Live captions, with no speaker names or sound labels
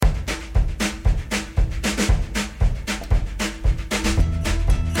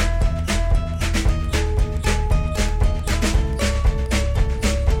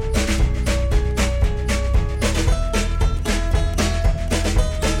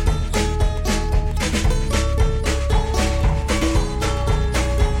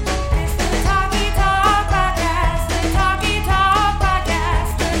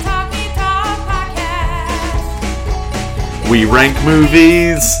We rank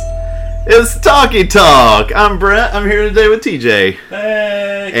movies. It's Talkie Talk. I'm Brent. I'm here today with TJ.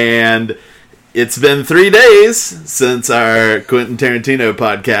 Hey! And it's been 3 days since our Quentin Tarantino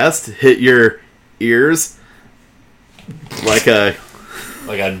podcast hit your ears like a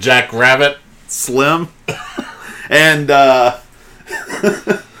jackrabbit. Slim. And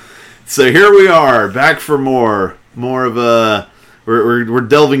so here we are, back for more of a. We're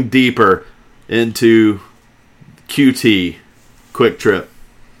delving deeper into QT, Quick Trip.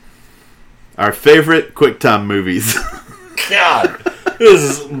 Our favorite QuickTime movies. God, this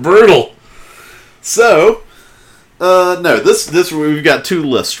is brutal. So, this we've got two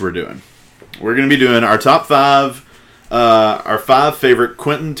lists we're doing. We're going to be doing our top five, our 5 favorite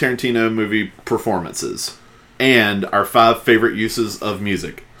Quentin Tarantino movie performances, and our 5 favorite uses of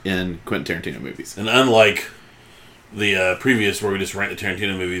music in Quentin Tarantino movies. And unlike the previous where we just ranked the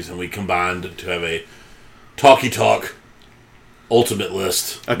Tarantino movies and we combined to have a Talkie Talk ultimate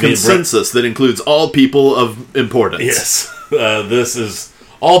list. A consensus that includes all people of importance. Yes. This is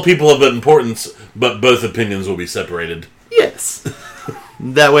all people of importance, but both opinions will be separated. Yes.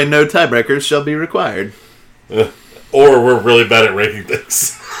 That way no tiebreakers shall be required. Or we're really bad at ranking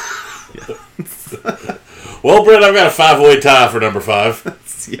things. Well, Brett, I've got a 5-way tie for number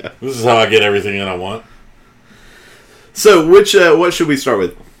 5. Yeah. This is how I get everything in I want. So, what should we start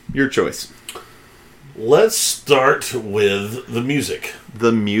with? Your choice. Let's start with the music.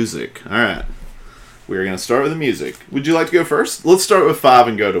 The music. All right. We're going to start with the music. Would you like to go first? Let's start with 5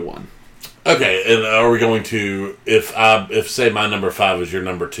 and go to 1. Okay, and are we going to, if say my number 5 is your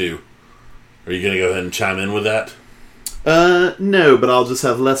number 2, are you going to go ahead and chime in with that? No, but I'll just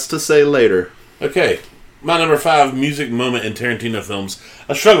have less to say later. Okay. My number 5 music moment in Tarantino films.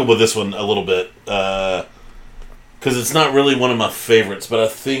 I struggled with this one a little bit, because it's not really one of my favorites, but I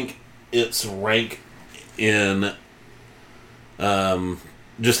think it's rank in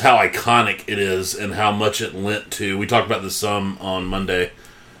just how iconic it is and how much it lent to. We talked about this some on Monday,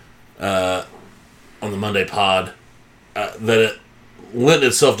 on the Monday pod, that it lent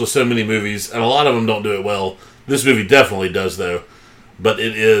itself to so many movies, and a lot of them don't do it well. This movie definitely does, though, but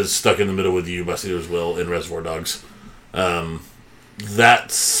it is Stuck in the Middle with You by Caesar's Will in Reservoir Dogs.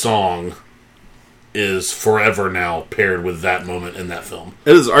 That song is forever now paired with that moment in that film.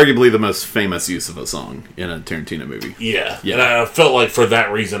 It is arguably the most famous use of a song in a Tarantino movie. Yeah. And I felt like for that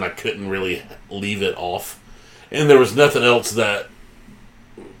reason I couldn't really leave it off. And there was nothing else that,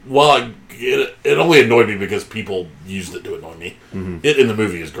 while it only annoyed me because people used it to annoy me, it in the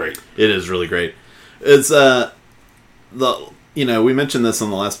movie is great. It is really great. It's, we mentioned this on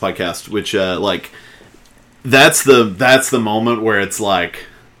the last podcast, which, that's the moment where it's like,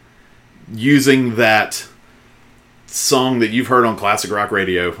 using that song that you've heard on classic rock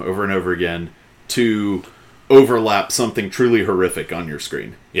radio over and over again to overlap something truly horrific on your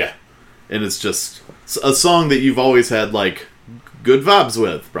screen. Yeah. And it's just a song that you've always had, like, good vibes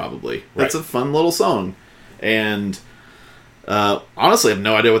with, probably. That's a fun little song. And, honestly, I have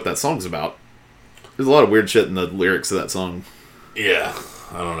no idea what that song's about. There's a lot of weird shit in the lyrics of that song. Yeah.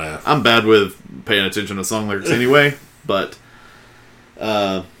 I don't know. I'm bad with paying attention to song lyrics anyway, but,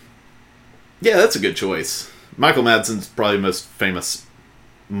 yeah, that's a good choice. Michael Madsen's probably the most famous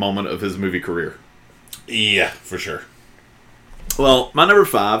moment of his movie career. Yeah, for sure. Well, my number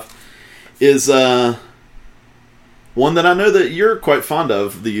 5 is one that I know that you're quite fond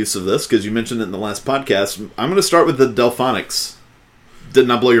of, the use of this, because you mentioned it in the last podcast. I'm going to start with the Delphonics. Did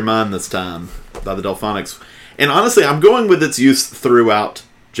Not Blow Your Mind This Time by the Delphonics. And honestly, I'm going with its use throughout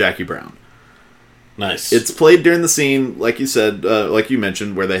Jackie Brown. Nice. It's played during the scene, like you said, like you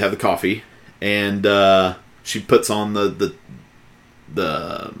mentioned, where they have the coffee. And she puts on the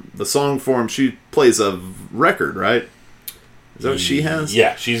song for him. She plays a record, right? Is that what she has?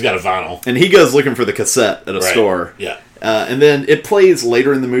 Yeah, she's got a vinyl. And he goes looking for the cassette at a store. Yeah. And then it plays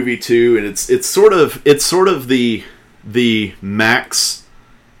later in the movie too, and it's sort of the Max.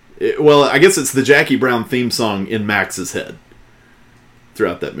 Well, I guess it's the Jackie Brown theme song in Max's head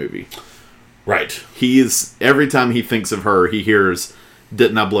throughout that movie. Right. Every time he thinks of her, he hears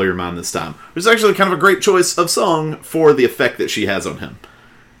Did Not Blow Your Mind This Time. It's actually kind of a great choice of song for the effect that she has on him.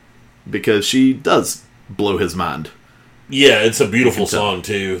 Because she does blow his mind. Yeah, it's a beautiful song,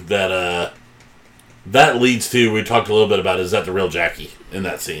 too. That leads to, we talked a little bit about, is that the real Jackie in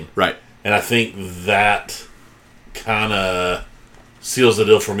that scene? Right. And I think that kind of seals the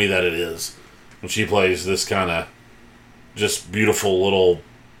deal for me that it is. When she plays this kind of just beautiful little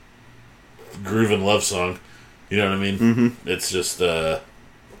grooving love song. You know what I mean? Mm-hmm. It's just,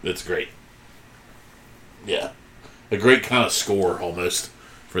 it's great. Yeah. A great kind of score, almost,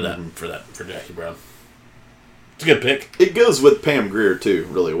 for that, for Jackie Brown. It's a good pick. It goes with Pam Grier, too,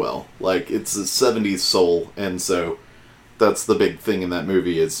 really well. Like, it's a 70s soul, and so that's the big thing in that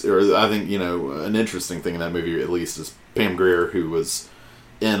movie. Or I think, an interesting thing in that movie, at least, is Pam Grier, who was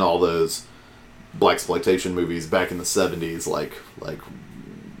in all those blaxploitation movies back in the 70s, like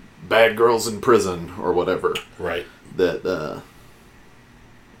Bad Girls in Prison, or whatever. Right. That's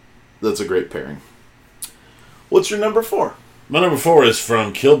a great pairing. What's your number 4? My number 4 is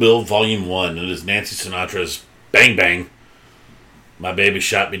from Kill Bill Volume 1. It is Nancy Sinatra's Bang Bang. My baby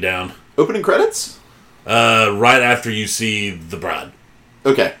shot me down. Opening credits? Right after you see the bride.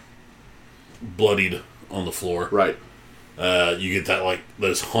 Okay. Bloodied on the floor. Right. You get that,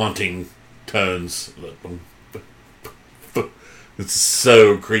 those haunting tones. It's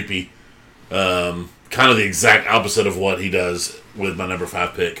so creepy. Kind of the exact opposite of what he does with my number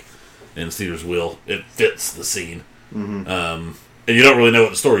 5 pick in Steelers Wheel. It fits the scene. Mm-hmm. And you don't really know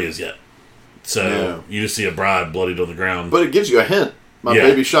what the story is yet. So you just see a bride bloodied on the ground. But it gives you a hint. My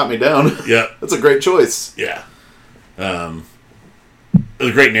baby shot me down. Yeah. That's a great choice. Yeah. It was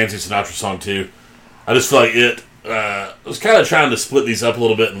a great Nancy Sinatra song, too. I just feel like it was kind of trying to split these up a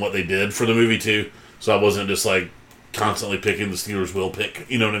little bit in what they did for the movie, too. So I wasn't just, constantly picking the Steelers Will pick.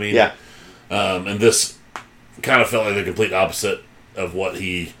 You know what I mean? Yeah. And this kind of felt like the complete opposite of what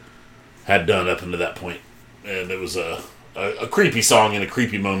he had done up until that point. And it was a creepy song in a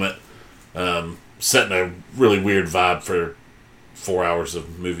creepy moment, setting a really weird vibe for 4 hours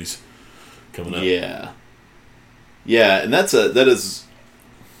of movies coming up. Yeah. Yeah, and that is...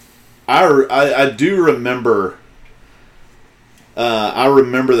 I do remember... I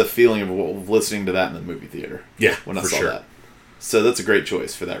remember the feeling of listening to that in the movie theater. Yeah, when I saw that. So that's a great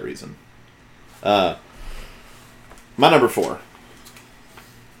choice for that reason. My number 4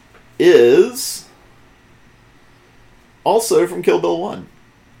 is also from Kill Bill 1.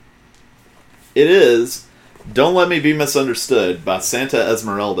 It is Don't Let Me Be Misunderstood by Santa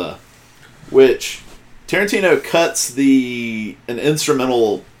Esmeralda, which Tarantino cuts an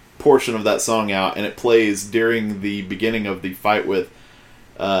instrumental portion of that song out, and it plays during the beginning of the fight with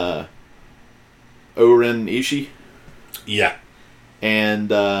Oren Ishii. Yeah.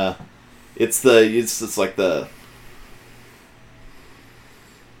 And it's like the...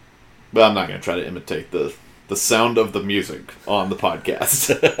 But I'm not going to try to imitate the sound of the music on the podcast.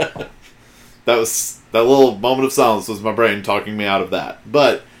 That little moment of silence was my brain talking me out of that.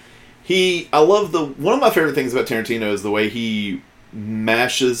 But one of my favorite things about Tarantino is the way he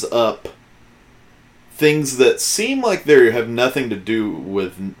mashes up things that seem like they have nothing to do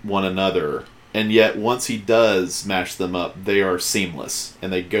with one another, and yet once he does mash them up, they are seamless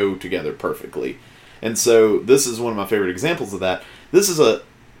and they go together perfectly. And so this is one of my favorite examples of that. It's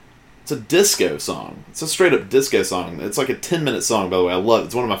a disco song. It's a straight up disco song. It's like a 10-minute song, by the way. I love it.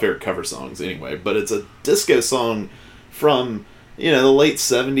 It's one of my favorite cover songs anyway, but it's a disco song from the late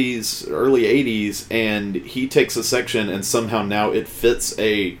 70s, early 80s, and he takes a section and somehow now it fits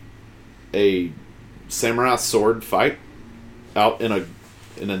a samurai sword fight out in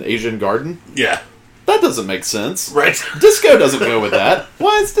an Asian garden. Yeah. That doesn't make sense. Right. Disco doesn't go with that.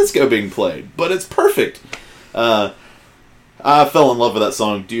 Why is disco being played? But it's perfect. I fell in love with that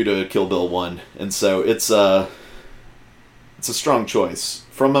song due to Kill Bill 1, and so it's a strong choice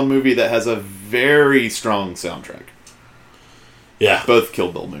from a movie that has a very strong soundtrack. Yeah. Both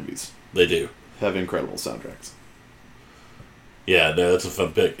Kill Bill movies. They do. Have incredible soundtracks. Yeah, no, that's a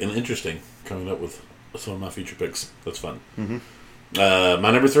fun pick. And interesting, coming up with some of my future picks. That's fun. Mm-hmm.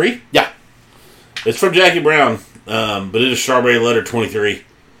 My number 3? Yeah. It's from Jackie Brown, but it is Strawberry Letter 23.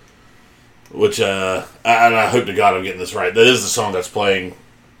 Which, I hope to God I'm getting this right. That is the song that's playing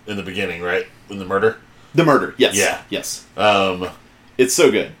in the beginning, right? In the murder? The murder, yes. Yeah. Yes. It's so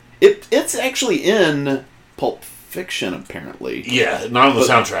good. It's actually in Pulp Fiction, apparently. Yeah, not on the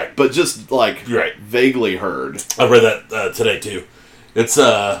soundtrack. But just, vaguely heard. I read that today, too. It's,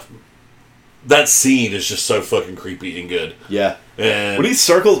 that scene is just so fucking creepy and good. Yeah. And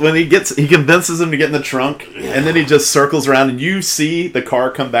he convinces him to get in the trunk, and then he just circles around, and you see the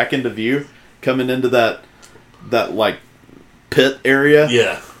car come back into view, coming into that pit area.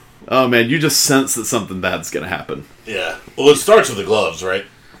 Yeah. Oh, man, you just sense that something bad's going to happen. Yeah. Well, it starts with the gloves, right?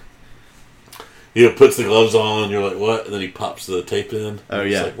 He puts the gloves on, and you're like, what? And then he pops the tape in. Oh,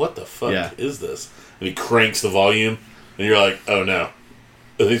 yeah. It's like, what the fuck is this? And he cranks the volume, and you're like, oh, no.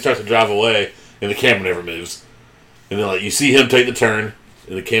 And then he starts to drive away, and the camera never moves. And then, you see him take the turn,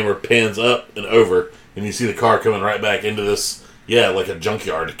 and the camera pans up and over, and you see the car coming right back into this, like a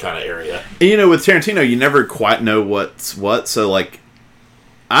junkyard kind of area. And, with Tarantino, you never quite know what's what, so,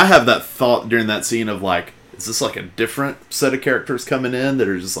 I have that thought during that scene of, is is this like a different set of characters coming in that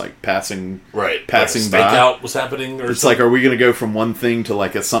are just like passing Right. passing like by? Stakeout was happening or It's something. like, are we going to go from one thing to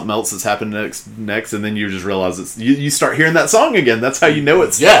like something else that's happened next, and then you just realize you start hearing that song again. That's how you know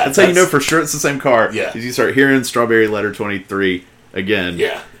it's. Yeah, that's how you know for sure it's the same car. Yeah. is you start hearing Strawberry Letter 23 again.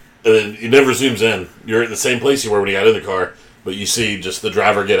 Yeah. And then it never zooms in. You're at the same place you were when you got in the car, but you see just the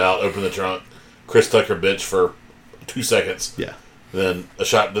driver get out, open the trunk, Chris Tucker bitch for 2 seconds. Yeah. Then a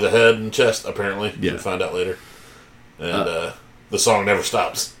shot to the head and chest, apparently. Yeah. We find out later. And the song never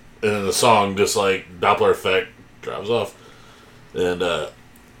stops. And then the song, just like Doppler effect, drives off. And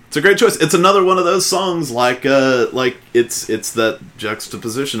It's a great choice. It's another one of those songs like it's that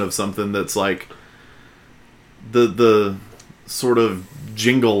juxtaposition of something that's like the sort of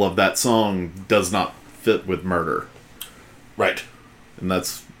jingle of that song does not fit with murder. right. And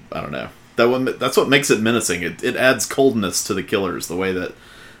that's, I don't know. That's what makes it menacing. It adds coldness to the killers the way that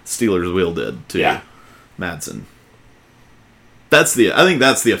Steeler's Wheel did to Madsen. I think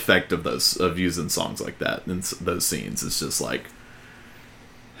that's the effect of using songs like that in those scenes. It's just like,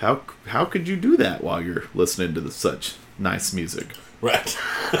 how could you do that while you're listening to such nice music? Right.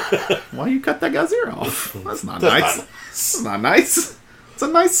 Why you cut that guy's ear off? That's not nice. That's not nice. It's a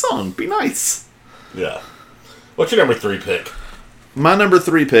nice song. Be nice. Yeah. What's your number 3 pick? My number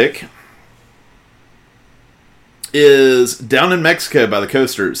 3 pick is Down in Mexico by the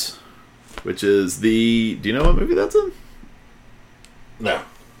Coasters, which is do you know what movie that's in? No.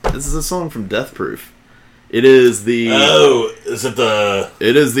 This is a song from Death Proof. It is is it the...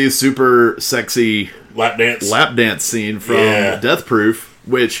 It is the super sexy lap dance scene from Death Proof,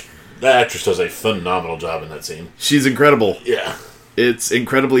 which... That actress does a phenomenal job in that scene. She's incredible. Yeah. It's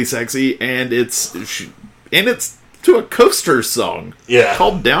incredibly sexy, and it's to a Coasters song. Yeah.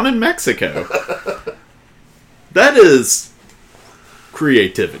 Called Down in Mexico. That is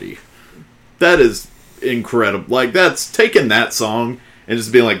creativity. That is incredible. Like, that's taking that song and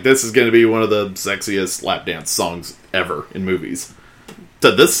just being like, this is going to be one of the sexiest lap dance songs ever in movies.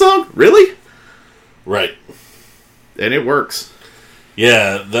 To this song? Really? Right. And it works.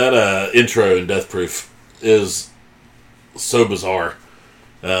 Yeah, that intro in Death Proof is so bizarre.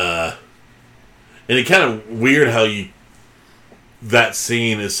 And it kind of weird how that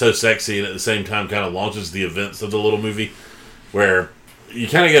scene is so sexy and at the same time kind of launches the events of the little movie, where you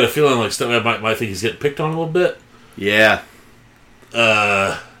kind of get a feeling like Stuntman might think he's getting picked on a little bit. Yeah.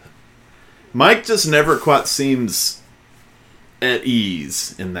 Mike just never quite seems at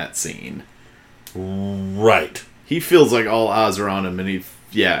ease in that scene. Right. He feels like all eyes are on him, and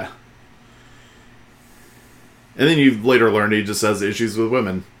yeah. And then you later learn he just has issues with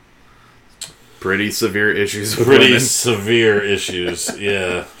women. Pretty severe issues with women. Severe issues,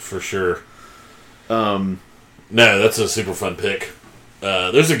 yeah, for sure. No, that's a super fun pick.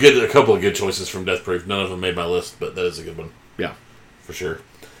 There's a couple of good choices from Death Proof. None of them made my list, but that is a good one. Yeah. For sure.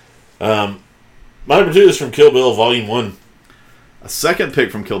 My number 2 is from Kill Bill Volume 1. A second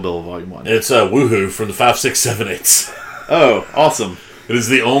pick from Kill Bill Volume 1. It's Woohoo from the 5, 6, 7, 8s. Oh, awesome. It is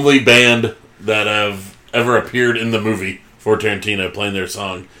the only band that have ever appeared in the movie for Tarantino playing their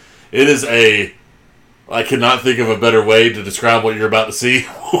song. It is I could not think of a better way to describe what you're about to see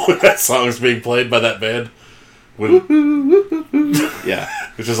when that song is being played by that band. Yeah.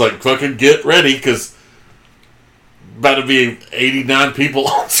 It's just like, fucking get ready, because about to be 89 people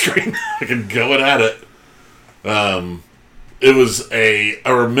on screen fucking going at it. It was I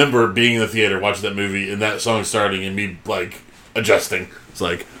remember being in the theater watching that movie and that song starting and me like adjusting. It's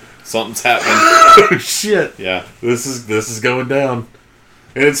like, Something's happening. oh shit. Yeah. This is going down.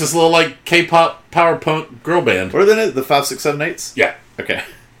 And it's this little like K-pop power punk girl band. What are they? The 5, 6, 7, 8s? Yeah. Okay.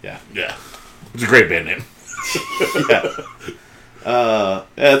 Yeah. Yeah. It's a great band name. Yeah. Yeah,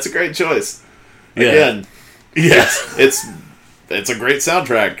 it's a great choice. Yeah. Again, Yes. it's a great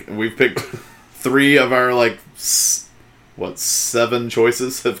soundtrack. We've picked 3 of our 7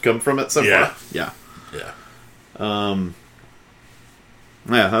 choices have come from it so far. Yeah. Yeah.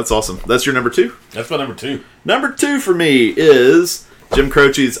 Yeah, that's awesome. That's your number 2? That's my number 2. Number 2 for me is Jim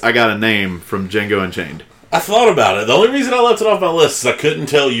Croce's I Got a Name from Django Unchained. I thought about it. The only reason I left it off my list is I couldn't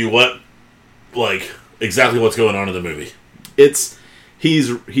tell you exactly what's going on in the movie. He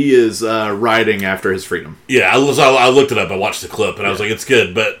is riding after his freedom. Yeah, I looked it up. I watched the clip, and I was like, it's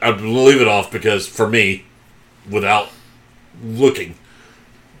good, but I'm going to leave it off because, for me, without looking,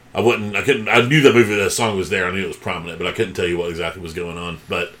 I knew that song was there. I knew it was prominent, but I couldn't tell you what exactly was going on.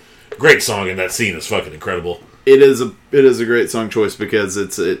 But great song, and that scene is fucking incredible. It is a great song choice because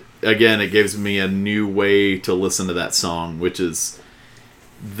it gives me a new way to listen to that song, which is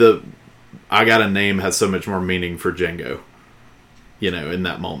I Got a Name has so much more meaning for Django. in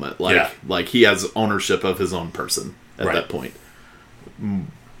that moment. Like he has ownership of his own person at that point.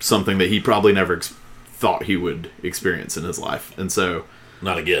 Something that he probably never thought he would experience in his life. And so...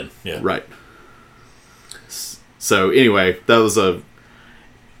 Not again, yeah. Right. So anyway, that was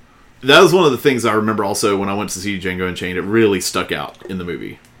one of the things I remember also when I went to see Django Unchained. It really stuck out in the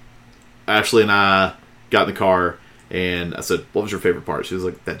movie. Ashley and I got in the car, and I said, "What was your favorite part?" She was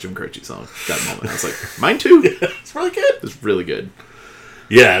like, "That Jim Croce song." That moment, I was like, "Mine too." It's really good. It's really good.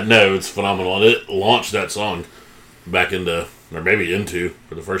 Yeah, no, it's phenomenal, and it launched that song back into, or maybe into,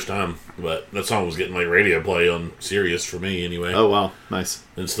 for the first time. But that song was getting like radio play on Sirius for me anyway. Oh wow, nice.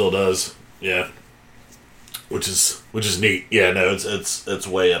 And still does. Yeah, which is neat. Yeah, no, it's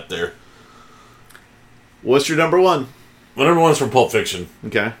way up there. What's your number one? My number one's from Pulp Fiction.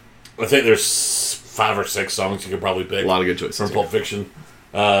 Okay. I think there's 5 or 6 songs you could probably pick. A lot of good choices from Pulp Fiction.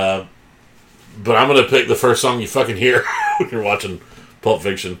 But I'm going to pick the first song you fucking hear when you're watching Pulp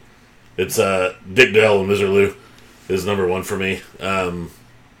Fiction. It's Dick Dale and Miserlou is number one for me. I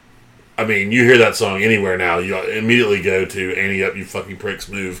mean, you hear that song anywhere now, you immediately go to Annie Up, You Fucking Pricks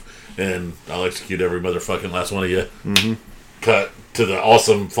Move, and I'll execute every motherfucking last one of you. Mm-hmm. Cut to the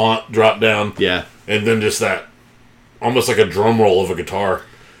awesome font drop down. Yeah. And then just that, almost like a drum roll of a guitar.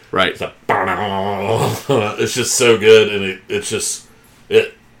 Right. It's, it's just so good, and it's just...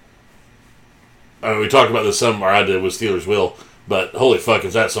 I mean, we talked about this some, or I did with Steelers Will, but holy fuck,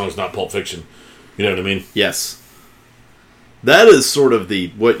 if that song's not Pulp Fiction. You know what I mean? Yes. That is sort of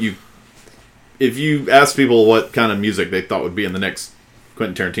if you ask people what kind of music they thought would be in the next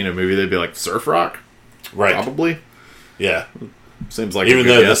Quentin Tarantino movie, they'd be like, surf rock? Right. Probably. Yeah. Seems like even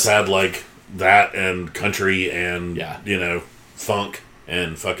though this had like that and country and, funk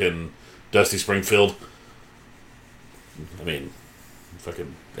and fucking Dusty Springfield. I mean,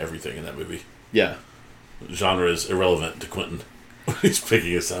 fucking everything in that movie. Yeah. Genre is irrelevant to Quentin. He's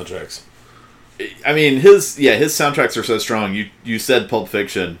picking his soundtracks. I mean, his soundtracks are so strong. You said Pulp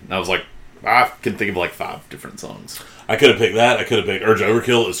Fiction, and I was like, I can think of like 5 different songs. I could have picked that. I could have picked Urge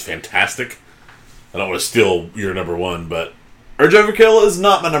Overkill is fantastic. I don't want to steal your number one, but... Urge Overkill is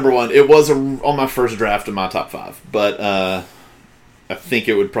not my number one. It was on my first draft in my top 5, but I think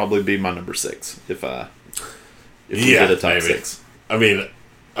it would probably be my number 6 if we did a top 6. I mean,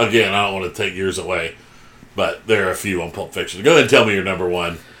 again, I don't want to take yours away, but there are a few on Pulp Fiction. Go ahead and tell me your number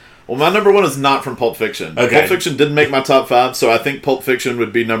one. Well, my number one is not from Pulp Fiction. Okay. Pulp Fiction didn't make my top 5, so I think Pulp Fiction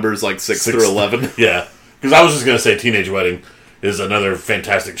would be numbers like 6 through 11. Yeah, because I was just going to say Teenage Wedding is another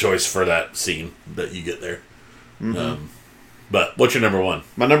fantastic choice for that scene that you get there. Mm-hmm. But what's your number one?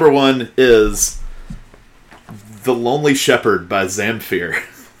 My number one is The Lonely Shepherd by Zamfir.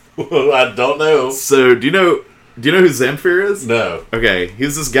 I don't know. So, do you know who Zamfir is? No. Okay,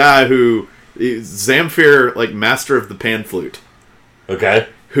 he's this guy who... Zamfir, like, master of the pan flute. Okay.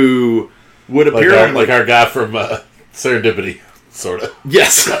 Who would appear like our guy from Serendipity, sort of.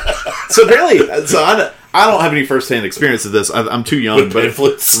 Yes. So apparently, I don't have any first-hand experience of this. I'm too young. With pan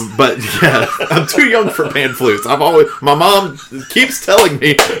flutes. But yeah, I'm too young for pan flutes. My mom keeps telling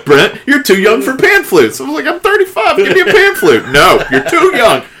me, Brent, you're too young for pan flutes. I was like, I'm 35. Give me a pan flute. No, you're too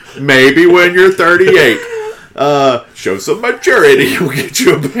young. Maybe when you're 38. Show some maturity, we'll get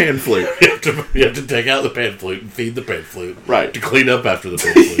you a pan flute. You have to take out the pan flute and feed the pan flute. Right. To clean up after the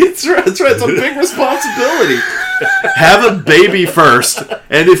pan flute. That's right. It's a big responsibility. Have a baby first,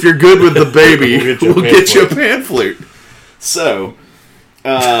 and if you're good with the baby, we'll get you a pan flute. So,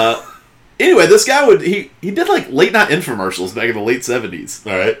 anyway, this guy he did like late night infomercials back in the late 70s.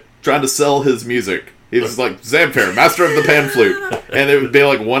 All right. Trying to sell his music. He was like, Zamfir, master of the pan flute. And it would be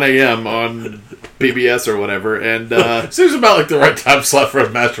like 1 a.m. on PBS or whatever. And seems about like the right time slot for a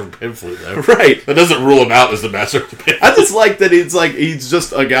master of the pan flute, though. Right. That doesn't rule him out as the master of the pan flute. I just like that he's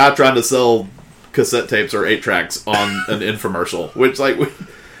just a guy trying to sell cassette tapes or 8-tracks on an infomercial. Which, like,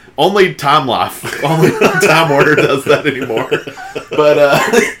 only Time Life, only Time Warner does that anymore.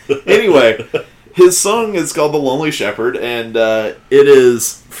 But anyway... His song is called The Lonely Shepherd, and it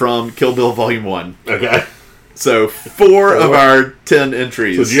is from Kill Bill Volume 1. Okay. So, 4 of our 10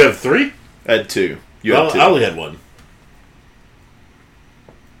 entries. So, did you have 3? I had 2. You had 2. I only had 1.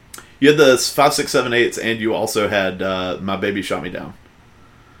 You had the 5, 6, 7, 8s, and you also had My Baby Shot Me Down.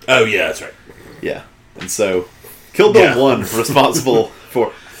 Oh, yeah, that's right. Yeah. And so, Kill Bill 1 responsible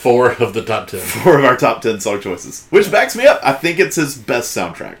for... 4 of the top 10. 4 of our top 10 song choices. Which backs me up. I think it's his best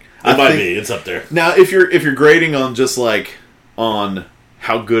soundtrack. It might be. It's up there. Now, if you're grading on just like on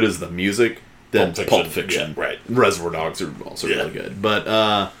how good is the music, then Pulp Fiction. Yeah, right. Reservoir Dogs are also really good. But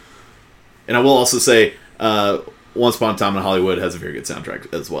and I will also say, Once Upon a Time in Hollywood has a very good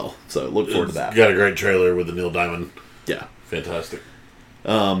soundtrack as well. So look forward to that. Got a great trailer with the Neil Diamond. Yeah, fantastic.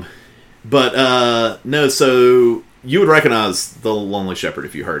 No, so you would recognize The Lonely Shepherd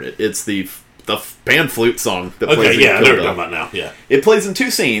if you heard it. It's the pan flute song that plays in yeah, I know Kill what you're Bill. talking about now, yeah. It plays in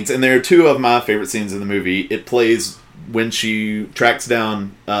 2 scenes, and there are 2 of my favorite scenes in the movie. It plays when she tracks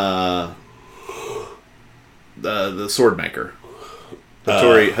down the sword maker.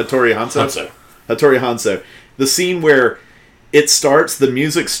 Hattori Hanzo? Hattori Hanzo. The scene where the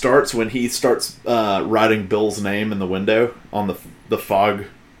music starts when he starts writing Bill's name in the window, on the fog,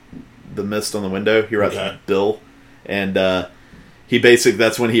 the mist on the window. He writes Bill, and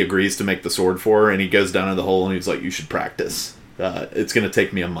that's when he agrees to make the sword for her, and he goes down in the hole and he's like, you should practice. It's going to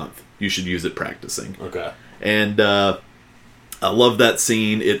take me a month. You should use it practicing. Okay. And I love that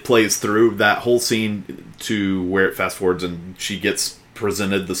scene. It plays through that whole scene to where it fast forwards and she gets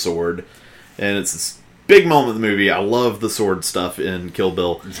presented the sword. And it's this big moment in the movie. I love the sword stuff in Kill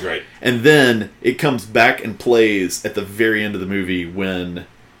Bill. It's great. And then it comes back and plays at the very end of the movie when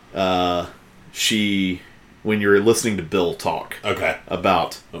when you're listening to Bill talk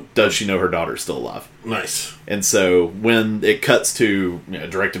about does she know her daughter's still alive. Nice. And so when it cuts to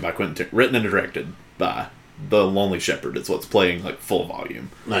directed by Quentin, written and directed by The Lonely Shepherd, it's what's playing like full volume.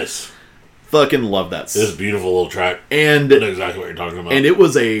 Nice. Fucking love that. It's a beautiful little track. And I know exactly what you're talking about. And it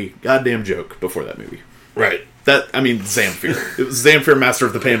was a goddamn joke before that movie. Right. Zamfir. It was Zamfir, Master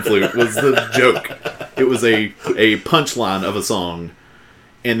of the Pan Flute, was the joke. It was a punchline of a song.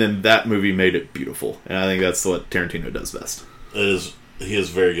 And then that movie made it beautiful. And I think that's what Tarantino does best. He is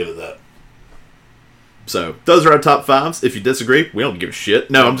very good at that. So, those are our top 5s. If you disagree, we don't give a shit.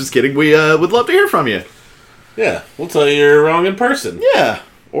 No, I'm just kidding. We would love to hear from you. Yeah, we'll tell you you're wrong in person. Yeah,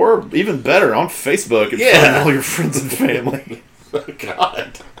 or even better, on Facebook and all your friends and family. Oh,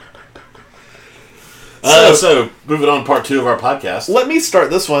 God. So, moving on, part 2 of our podcast. Let me start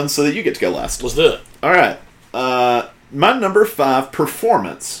this one so that you get to go last. Let's do it. All right. My number 5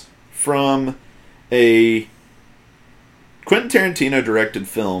 performance from a Quentin Tarantino directed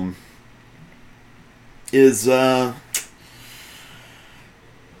film is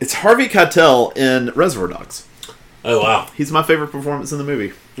it's Harvey Keitel in Reservoir Dogs. Oh, wow. He's my favorite performance in the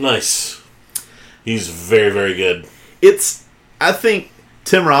movie. Nice. He's very, very good. I think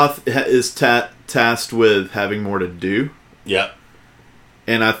Tim Roth is tasked with having more to do. Yeah.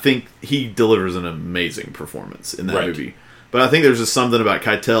 And I think he delivers an amazing performance in that movie. But I think there's just something about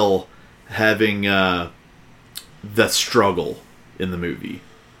Keitel having the struggle in the movie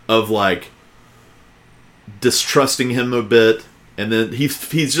of like distrusting him a bit, and then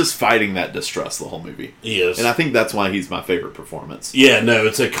he's just fighting that distrust the whole movie. He is. And I think that's why he's my favorite performance. Yeah, no,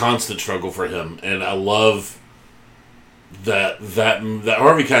 it's a constant struggle for him, and I love that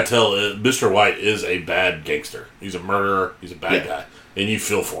Harvey Keitel, Mr. White, is a bad gangster. He's a murderer. He's a bad guy, and you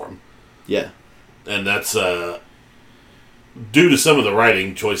feel for him. Yeah, and that's due to some of the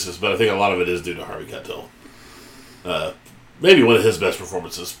writing choices, but I think a lot of it is due to Harvey Keitel. Maybe one of his best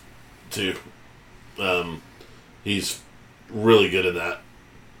performances, too. He's really good in that.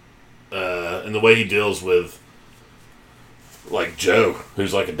 And the way he deals with, like, Joe,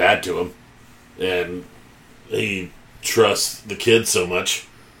 who's like a dad to him. And he trusts the kid so much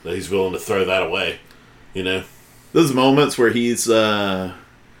that he's willing to throw that away, you know? Those moments where he's, I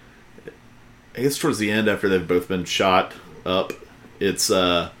guess towards the end after they've both been shot up, it's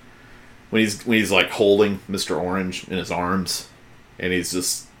when he's like holding Mr. Orange in his arms, and he's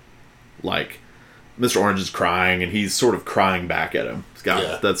just like, Mr. Orange is crying, and he's sort of crying back at him.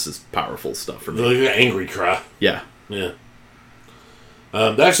 That's just powerful stuff for me. Like an angry cry. Yeah. Yeah.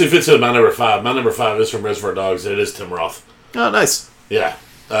 That actually fits in my number 5. My number 5 is from Reservoir Dogs, and it is Tim Roth. Oh, nice. Yeah.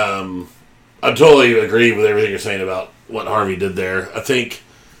 I totally agree with everything you're saying about what Harvey did there. I think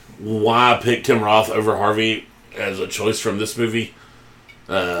why I picked Tim Roth over Harvey as a choice from this movie,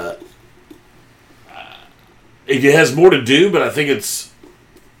 it has more to do, but I think it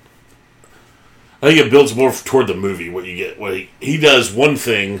builds more toward the movie. What you get, he does one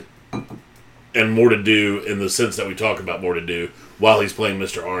thing, and more to do in the sense that we talk about more to do while he's playing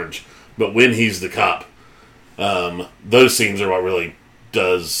Mr. Orange. But when he's the cop, those scenes are what really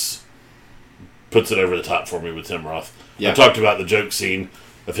puts it over the top for me with Tim Roth. Yeah. I talked about the joke scene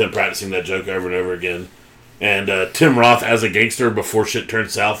of him practicing that joke over and over again. And Tim Roth as a gangster before shit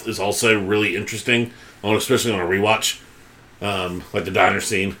turns south is also really interesting, especially on a rewatch. Like the diner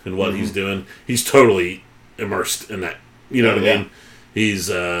scene and what he's doing. He's totally immersed in that. You know what I mean? He's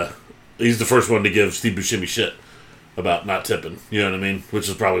the first one to give Steve Buscemi shit about not tipping. You know what I mean? Which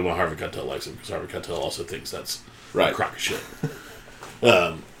is probably why Harvey Keitel likes him, because Harvey Keitel also thinks that's a crock of shit.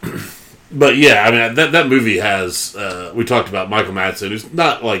 But yeah, I mean, that movie has, we talked about Michael Madsen, who's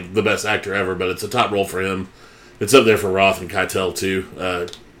not like the best actor ever, but it's a top role for him. It's up there for Roth and Keitel, too.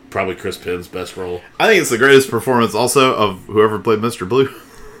 Probably Chris Penn's best role. I think it's the greatest performance also of whoever played Mr. Blue.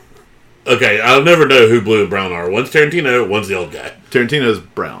 Okay, I'll never know who Blue and Brown are. One's Tarantino, one's the old guy. Tarantino's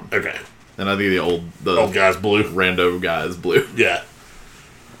Brown. Okay. And I think the old guy's Blue. Rando guy is Blue. Yeah.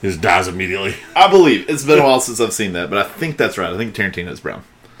 He just dies immediately. I believe. It's been a while since I've seen that, but I think that's right. I think Tarantino's Brown.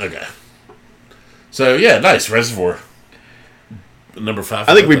 Okay. So, yeah, nice. Reservoir. Number 5.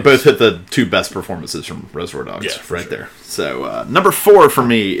 I think we both hit the 2 best performances from Reservoir Dogs right there. So, number 4 for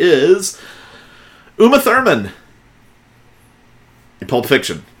me is Uma Thurman in Pulp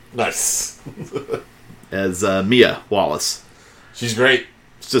Fiction. Nice. As Mia Wallace. She's great.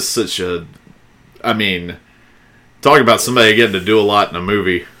 It's just such a... I mean, talk about somebody getting to do a lot in a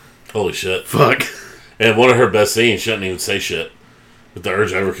movie. Holy shit. Fuck. And one of her best scenes, she doesn't even say shit. With the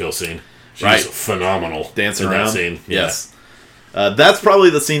Urge Overkill scene. She's phenomenal. Dancing in around. That scene. Yes. That's probably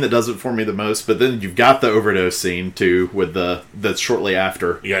the scene that does it for me the most, but then you've got the overdose scene, too, with that's shortly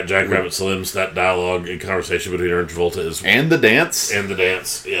after. You got Jack Rabbit Slim's, that dialogue and conversation between her and Travolta is... And the dance.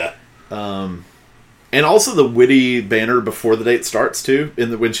 Yeah. And also the witty banner before the date starts, too,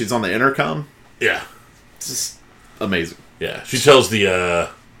 when she's on the intercom. Yeah. It's just amazing. Yeah. She tells the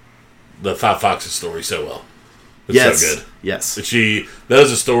Five Foxes story so well. It's so good. Yes. That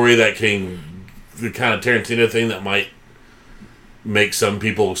is a story that the kind of Tarantino thing that might make some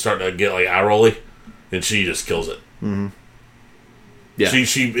people start to get like eye rolly, and she just kills it. Mm-hmm. Yeah.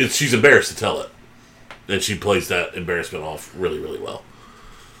 She's embarrassed to tell it, and she plays that embarrassment off really, really well.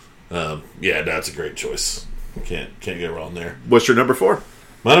 Yeah, that's a great choice. Can't get wrong there. What's your number 4?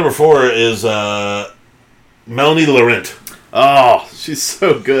 My number 4 is Melanie Laurent. Oh, she's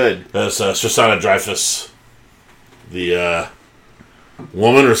so good. That's Shoshana Dreyfus, the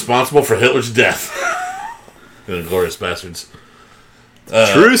woman responsible for Hitler's death in Inglourious Bastards.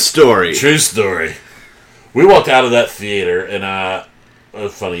 True story. True story. We walked out of that theater, and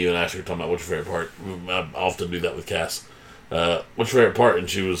it's funny, you and Ashley were talking about what's your favorite part. I often do that with Cass. What's your favorite part? And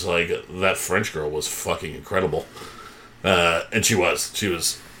she was like, that French girl was fucking incredible. And she was. She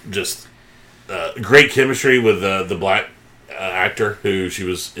was just great chemistry with the black actor who she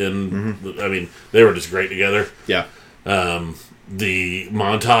was in. Mm-hmm. I mean, they were just great together. Yeah. The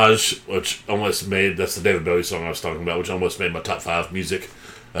montage, which almost made... That's the David Bowie song I was talking about, which almost made my top 5 music,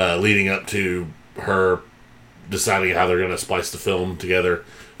 leading up to her deciding how they're going to splice the film together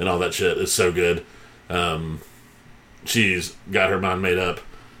and all that shit is so good. She's got her mind made up,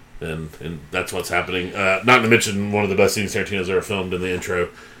 and that's what's happening. Not to mention one of the best scenes Tarantino's ever filmed in the intro,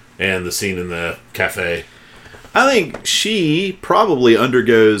 and the scene in the cafe. I think she probably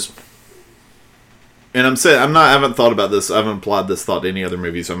undergoes... And I haven't thought about this. I haven't applied this thought to any other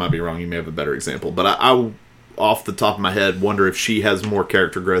movie, so I might be wrong. You may have a better example. But I off the top of my head, wonder if she has more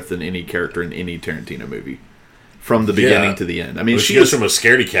character growth than any character in any Tarantino movie. From the beginning to the end. I mean, she goes from a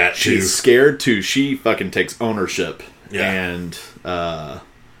scaredy cat to... She's scared to... She fucking takes ownership. Yeah. And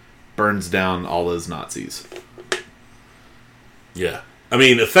burns down all those Nazis. Yeah. I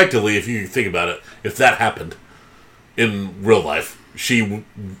mean, effectively, if you think about it, if that happened in real life, she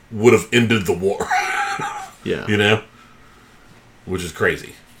would have ended the war. Yeah. You know? Which is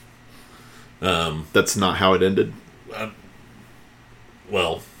crazy. That's not how it ended?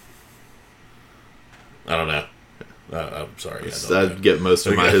 Well, I don't know. I'm sorry. I get most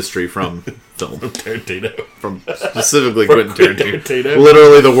of my history from film. From Tarantino. From specifically Quentin Tarantino. Tarantino.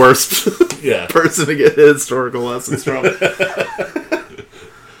 Literally the worst yeah. person to get historical lessons from.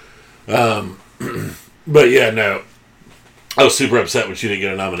 But yeah, no. I was super upset when she didn't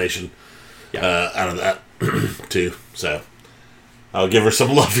get a nomination out of that, too. So, I'll give her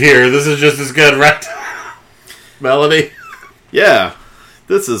some love here. This is just as good, right? Melanie? Yeah.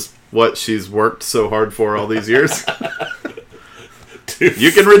 This is what she's worked so hard for all these years.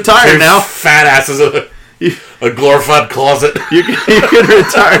 You can retire now. Fat asses in a glorified closet. You can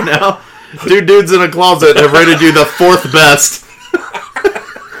retire now. 2 dudes in a closet have rated you the 4th best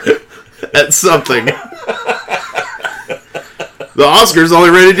at something. The Oscars only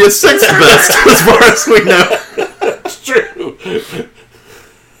rated you 6th best, as far as we know. It's true.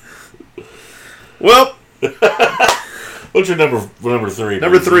 Well, what's your number 3?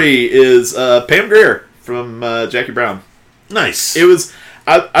 Number 3 is Pam Grier from Jackie Brown. Nice. It was.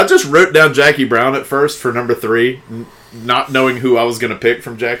 I just wrote down Jackie Brown at first for number 3, not knowing who I was going to pick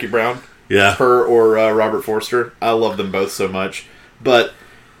from Jackie Brown. Yeah. Her or Robert Forster. I love them both so much. But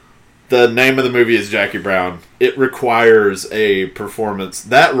the name of the movie is Jackie Brown. It requires a performance.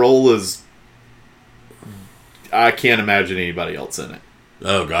 That role is... I can't imagine anybody else in it.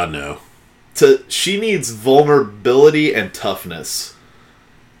 Oh, God, no. She needs vulnerability and toughness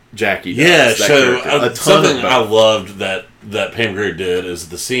Jackie Yeah, does. That so character. A ton something of I both. loved that Pam Grier did is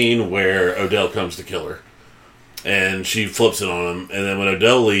the scene where Odell comes to kill her. And she flips it on him. And then when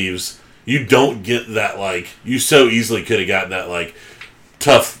Odell leaves, you don't get that, like... You so easily could have gotten that, like,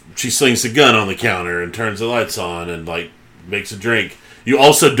 tough... She slings the gun on the counter and turns the lights on and, like, makes a drink. You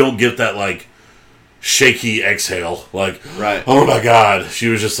also don't get that, like, shaky exhale. Like, Right. oh my God. She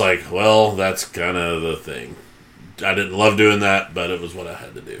was just like, well, that's kind of the thing. I didn't love doing that, but it was what I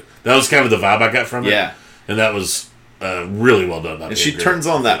had to do. That was kind of the vibe I got from it. Yeah. And that was really well done by And Pam she Grier. turns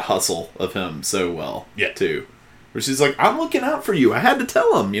on that hustle of him so well, Yeah. too. Where she's like, I'm looking out for you. I had to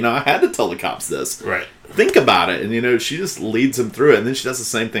tell him. I had to tell the cops this. Right. Think about it. And, she just leads him through it. And then she does the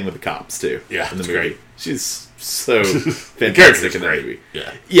same thing with the cops, too. Yeah, in the it's movie. great. She's so character's fantastic in that great. movie.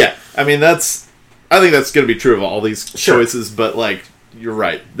 Yeah. Yeah. I mean, I think that's going to be true of all these Sure. choices. But, like, you're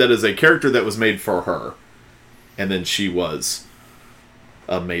right. That is a character that was made for her. And then she was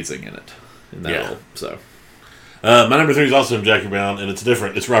amazing in it. In that role. So... my number 3 is also from Jackie Brown, and it's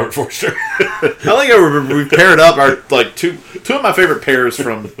different. It's Robert Forster. I think I remember we paired up our like two of my favorite pairs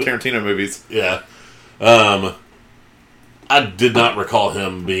from Tarantino movies. Yeah. I did not recall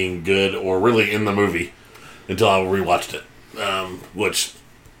him being good or really in the movie until I rewatched it, which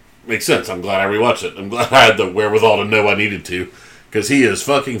makes sense. I'm glad I rewatched it. I'm glad I had the wherewithal to know I needed to, because he is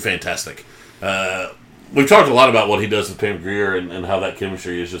fucking fantastic. We've talked a lot about what he does with Pam Grier and how that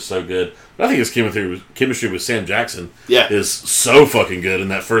chemistry is just so good. But I think his chemistry with Sam Jackson is so fucking good in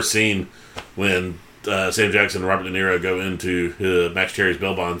that first scene when Sam Jackson and Robert De Niro go into Max Cherry's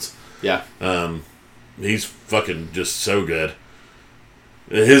bail bonds. Yeah. He's fucking just so good.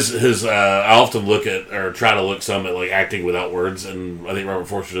 His I often look at or try to look some at like acting without words, and I think Robert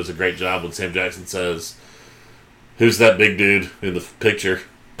Forster does a great job when Sam Jackson says, "Who's that big dude in the picture?"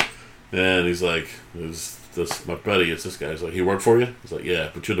 And he's like, "Is this my buddy? It's this guy." He's like, "He worked for you?" He's like, "Yeah,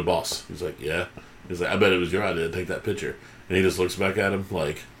 but you're the boss." He's like, "Yeah." He's like, "I bet it was your idea to take that picture." And he just looks back at him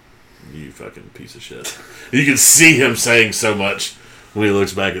like, "You fucking piece of shit." You can see him saying so much when he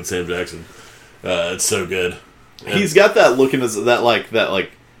looks back at Sam Jackson. It's so good. And he's got that look in his that like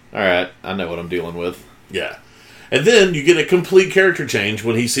all right, I know what I'm dealing with. Yeah. And then you get a complete character change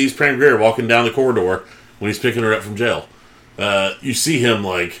when he sees Pam Grier walking down the corridor when he's picking her up from jail. You see him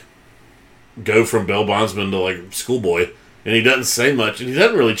like go from bail bondsman to like schoolboy, and he doesn't say much, and he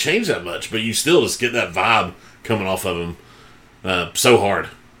doesn't really change that much, but you still just get that vibe coming off of him so hard.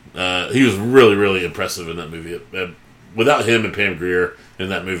 He was really, really impressive in that movie. Without him and Pam Grier in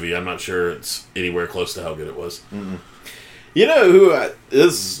that movie, I'm not sure it's anywhere close to how good it was. Mm-hmm. You know who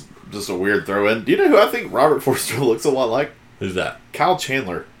this is just a weird throw in. Do you know who I think Robert Forster looks a lot like? Who's that? Kyle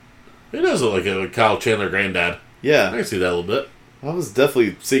Chandler. He does look like a Kyle Chandler granddad. I Yeah, can see that a little bit. I was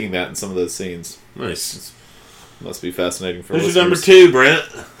definitely seeing that in some of those scenes. Nice. Must be fascinating for Who's your listeners. number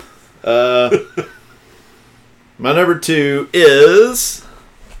 2, Brent? My number 2 is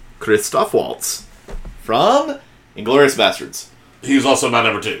Christoph Waltz from Inglourious Bastards. He was also my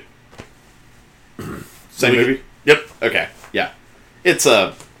number 2. Same movie? Yep. Okay, yeah. It's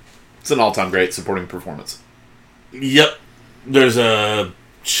an all-time great supporting performance. Yep. There's a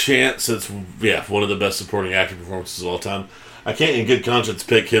chance it's, one of the best supporting actor performances of all time. I can't in good conscience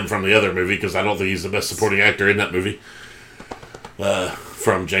pick him from the other movie because I don't think he's the best supporting actor in that movie.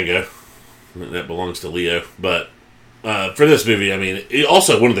 From Django. That belongs to Leo. But for this movie, I mean,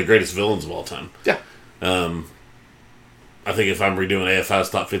 also one of the greatest villains of all time. Yeah. I think if I'm redoing AFI's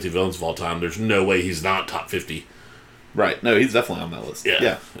top 50 villains of all time, there's no way he's not top 50. Right. No, he's definitely on that list.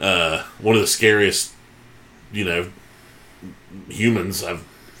 Yeah. One of the scariest, humans I've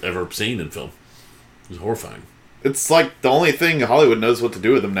ever seen in film. It was horrifying. It's like the only thing Hollywood knows what to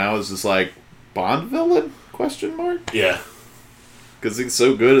do with him now is just like Bond villain? Question mark? Yeah. Because he's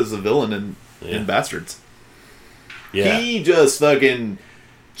so good as a villain in Bastards. Yeah. He just fucking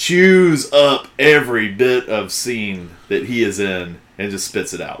chews up every bit of scene that he is in and just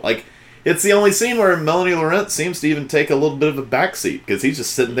spits it out. Like, it's the only scene where Melanie Laurent seems to even take a little bit of a backseat because he's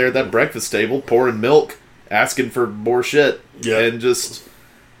just sitting there at that breakfast table pouring milk, asking for more shit, and just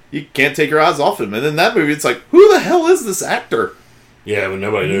you can't take your eyes off him. And in that movie, it's like, who the hell is this actor? Yeah, but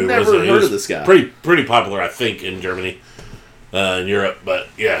nobody knew. Never heard of this guy. Pretty popular, I think, in Germany, in Europe, but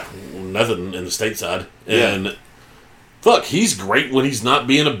nothing in the stateside. And fuck, he's great when he's not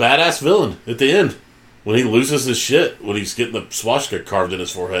being a badass villain at the end. When he loses his shit, when he's getting the swastika carved in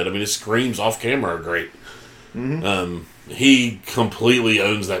his forehead. I mean, his screams off camera are great. Mm-hmm. He completely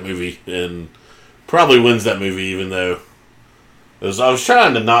owns that movie and probably wins that movie, even though I was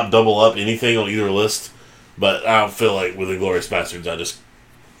trying to not double up anything on either list, but I don't feel like with Inglourious Bastards,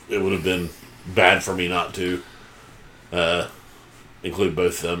 it would have been bad for me not to include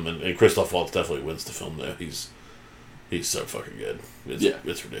both of them, and Christoph Waltz definitely wins the film though. He's so fucking good.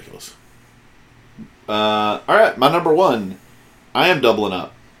 It's ridiculous. All right, my number one. I am doubling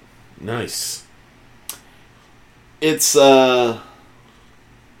up. Nice. It's going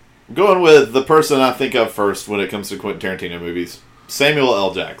with the person I think of first when it comes to Quentin Tarantino movies. Samuel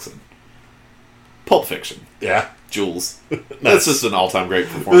L. Jackson. Pulp Fiction. Yeah. Jules. Nice. That's just an all-time great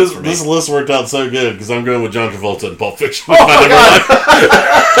performance for me. This list worked out so good because I'm going with John Travolta and Pulp Fiction. Oh my God.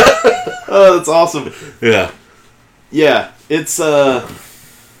 Oh, that's awesome. Yeah. Yeah, it's well,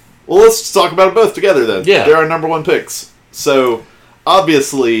 let's talk about it both together then. Yeah. They're our number one picks. So,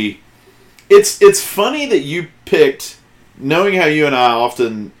 obviously, it's funny that you picked, knowing how you and I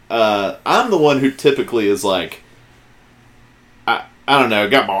often, I'm the one who typically is like, I don't know,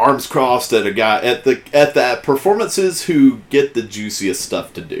 got my arms crossed at a guy, at the performances who get the juiciest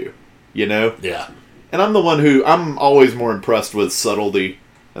stuff to do, you know? Yeah. And I'm the one who, I'm always more impressed with subtlety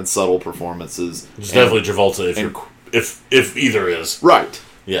and subtle performances. It's definitely Travolta if either is. Right.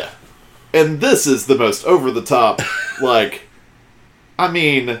 Yeah. And this is the most over-the-top, like, I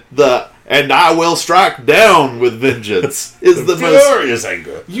mean, and I will strike down with vengeance is the most furious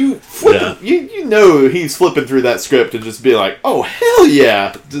anger. You know he's flipping through that script and just be like, oh hell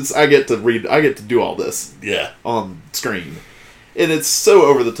yeah! I get to do all this. Yeah. On screen. And it's so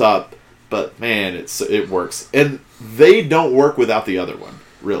over the top, but man, it works. And they don't work without the other one,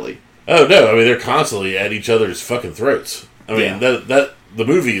 really. Oh no, I mean they're constantly at each other's fucking throats. I mean that the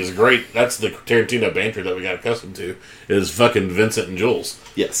movie is great. That's the Tarantino banter that we got accustomed to. Is fucking Vincent and Jules.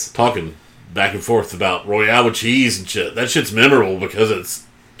 Yes. Talking back and forth about Royale with cheese and shit. That shit's memorable because it's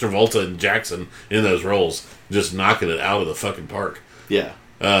Travolta and Jackson in those roles, just knocking it out of the fucking park. Yeah.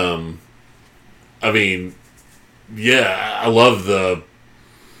 I mean, yeah, I love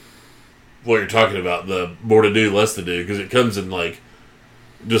what you're talking about, the more to do, less to do, because it comes in like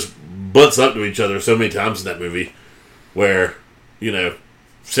just butts up to each other so many times in that movie where, you know,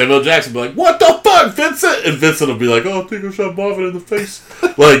 Samuel Jackson will be like, what the fuck, Vincent? And Vincent will be like, oh, I think I shot Marvin in the face.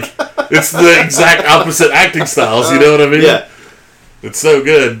 Like, it's the exact opposite acting styles, you know what I mean? Yeah. It's so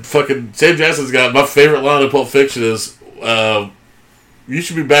good. Fucking Sam Jackson's got, my favorite line in Pulp Fiction is, you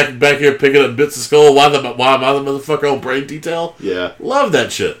should be back here picking up bits of skull. Why am I the motherfucker on brain detail? Yeah. Love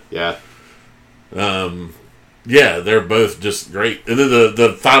that shit. Yeah. Yeah, they're both just great. And then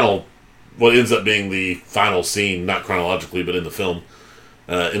the final, what ends up being the final scene, not chronologically, but in the film,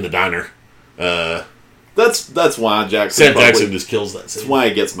 in the diner. That's why Sam Jackson just kills that scene. That's why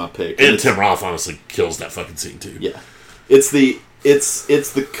he gets my pick. And Tim Roth honestly kills that fucking scene too. Yeah. It's the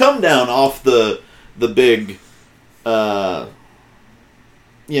come down off the big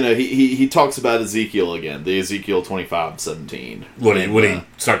he talks about Ezekiel again, the Ezekiel 25:17. When he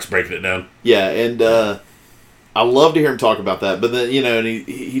starts breaking it down. Yeah, and I love to hear him talk about that. But then, and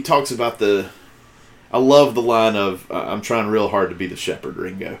he talks about I love the line of I'm trying real hard to be the shepherd,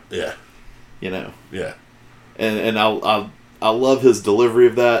 Ringo. Yeah. Yeah. And I love his delivery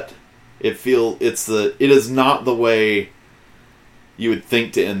of that. It is not the way you would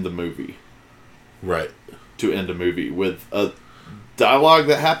think to end the movie. Right. To end a movie with a dialogue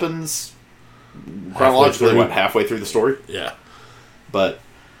that happens chronologically halfway through the story. Yeah. But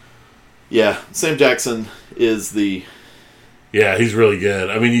yeah, Sam Jackson is the... Yeah, he's really good.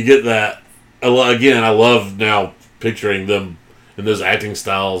 I mean, you get that... Again, I love now picturing them in those acting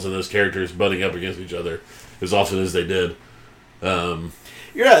styles and those characters butting up against each other as often as they did.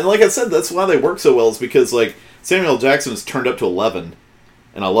 Yeah, and like I said, that's why they work so well, is because like Samuel Jackson is turned up to 11,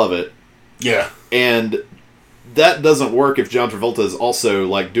 and I love it. Yeah. And that doesn't work if John Travolta is also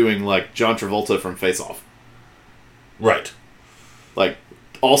like doing like John Travolta from Face Off. Right. Like,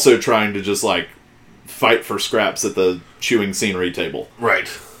 also trying to just like fight for scraps at the chewing scenery table. Right.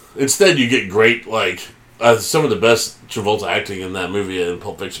 Instead, you get great, like, some of the best Travolta acting in that movie in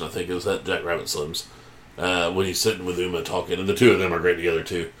Pulp Fiction, I think, is that Jack Rabbit Slims. When he's sitting with Uma talking, and the two of them are great together,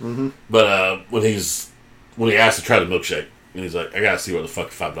 too. Mm-hmm. But when he asks to try the milkshake, and he's like, I gotta see what the fuck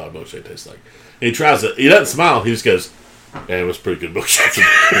a $5 milkshake tastes like. And he tries it. He doesn't smile. He just goes, yeah, it was a pretty good milkshake.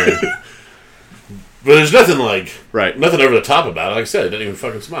 But there's nothing nothing over the top about it. Like I said, he didn't even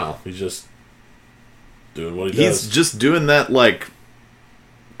fucking smile. He's just doing what he does. He's just doing that, like,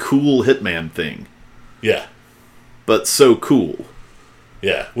 cool hitman thing. Yeah. But so cool.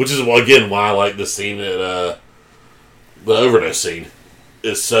 Yeah. Which is, again, why I like the scene at the overdose scene.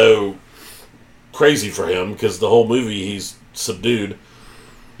 Is so crazy for him, because the whole movie he's subdued.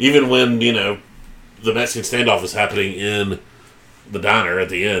 Even when, the Mexican standoff is happening in the diner at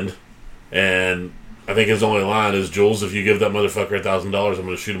the end, and I think his only line is, Jules, if you give that motherfucker $1,000, I'm going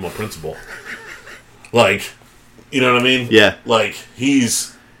to shoot him on principle. Like, You know what I mean? Yeah. Like,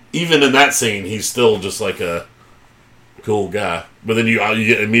 he's... Even in that scene, he's still just like a cool guy. But then you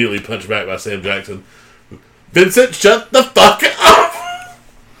get immediately punched back by Sam Jackson. Vincent, shut the fuck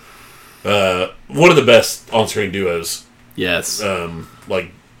up! One of the best on-screen duos. Yes.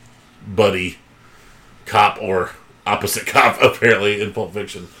 Like, buddy cop or opposite cop, apparently, in Pulp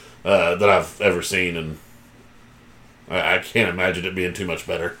Fiction, that I've ever seen. And I can't imagine it being too much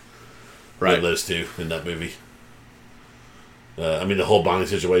better than those two in that movie. I mean, the whole bonding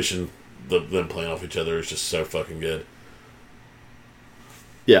situation, them playing off each other is just so fucking good.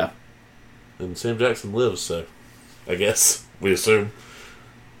 Yeah. And Sam Jackson lives, so I guess we assume.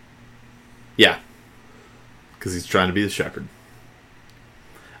 Yeah. Because he's trying to be the shepherd.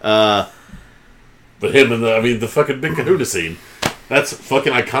 But him and the fucking Big Kahuna scene, that's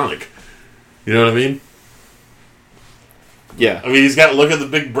fucking iconic. You know what I mean? Yeah. I mean, he's got, look at the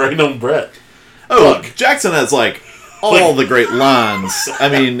big brain on Brett. Oh, look, Jackson has, like, all the great lines. I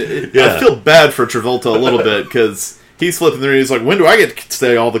mean, I feel bad for Travolta a little bit, because he's flipping through and he's like, when do I get to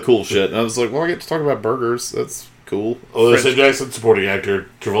say all the cool shit? And I was like, well, I get to talk about burgers. That's cool. Oh, Sam Jackson, supporting actor.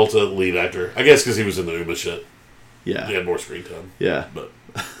 Travolta, lead actor. I guess because he was in the Uma shit. Yeah. He had more screen time. Yeah.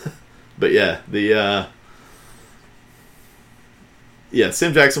 But yeah,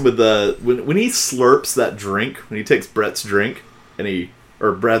 Sam Jackson with when he slurps that drink, when he takes Brett's drink,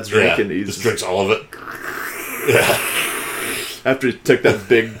 Brad's drink, and he just drinks all of it. Yeah. After he took that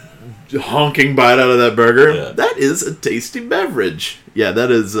big honking bite out of that burger, that is a tasty beverage. Yeah,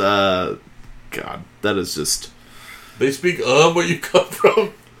 that is, God, that is just... They speak where you come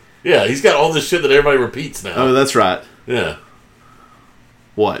from? Yeah, he's got all this shit that everybody repeats now. Oh, that's right. Yeah.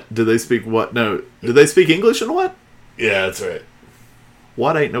 What? Do they speak what? No. Do they speak English and what? Yeah, that's right.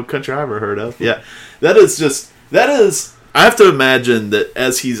 What ain't no country I ever heard of. Yeah. That is... I have to imagine that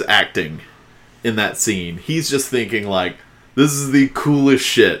as he's acting in that scene, he's just thinking like, this is the coolest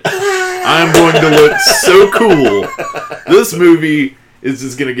shit. I'm going to look so cool. This movie is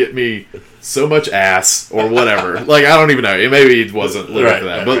just going to get me so much ass or whatever. Like, I don't even know. Maybe it wasn't looking for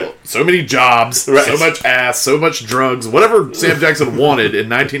that. But so many jobs, so much ass, so much drugs, whatever Sam Jackson wanted in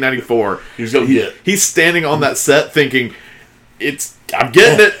 1994. He's standing on that set thinking, I'm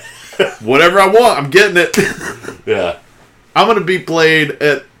getting it. Whatever I want, I'm getting it. Yeah. I'm going to be played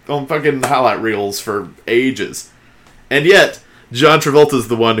on fucking highlight reels for ages. And yet, John Travolta's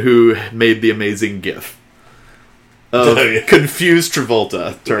the one who made the amazing gif of confused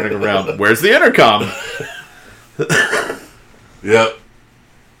Travolta turning around. Where's the intercom? Yep.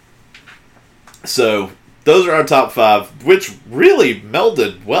 So, those are our top 5, which really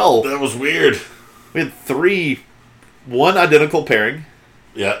melded well. That was weird. We had one identical pairing.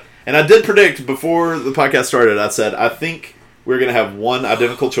 Yeah. And I did predict before the podcast started, I said, I think we're going to have one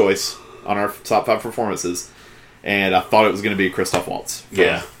identical choice on our top 5 performances. And I thought it was going to be Christoph Waltz.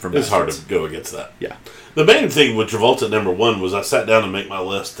 It's hard to go against that. Yeah. The main thing with Travolta at number 1 was I sat down to make my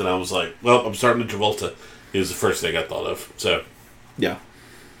list, and I was like, well, I'm starting with Travolta. He was the first thing I thought of. So, yeah.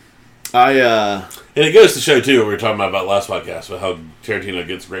 And it goes to show, too, what we were talking about last podcast, about how Tarantino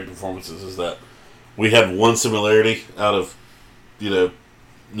gets great performances, is that we have one similarity out of,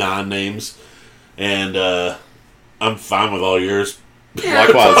 9 names. And I'm fine with all yours.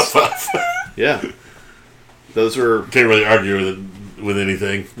 Likewise. Yeah. Those are... Can't really argue with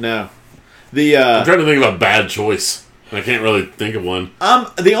anything. No. I'm trying to think of a bad choice. I can't really think of one.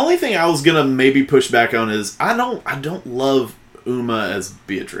 The only thing I was gonna maybe push back on is I don't love Uma as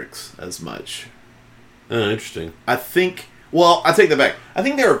Beatrix as much. Oh, interesting. I think... Well, I take that back. I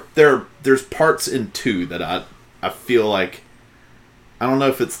think there's parts in 2 that I feel like... I don't know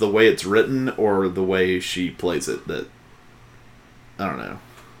if it's the way it's written or the way she plays it that... I don't know.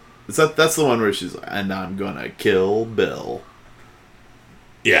 That's the one where she's like, and I'm gonna kill Bill.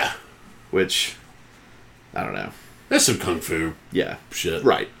 Yeah. Which, I don't know. There's some kung fu shit.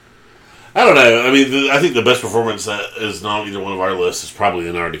 Right. I don't know. I mean, I think the best performance that is not on either one of our lists is probably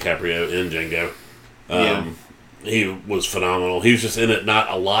Leonardo DiCaprio in Django. He was phenomenal. He was just in it not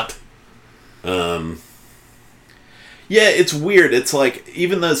a lot. Yeah, it's weird. It's like,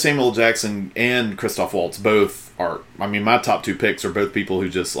 even though Samuel L. Jackson and Christoph Waltz both are... I mean, my top 2 picks are both people who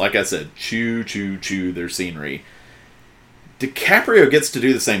just, like I said, chew their scenery. DiCaprio gets to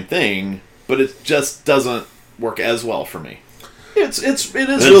do the same thing, but it just doesn't work as well for me. It is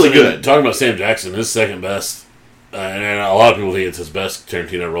really good. Talking about Sam Jackson, his second best, and a lot of people think it's his best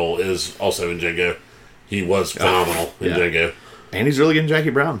Tarantino role, is also in Django. He was phenomenal in Django. And he's really good in Jackie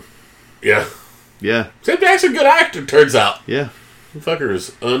Brown. Yeah. Yeah. Sam Jackson, good actor, turns out. Yeah. The fucker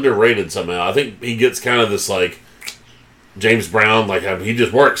is underrated somehow. I think he gets kind of this, like, James Brown, like, he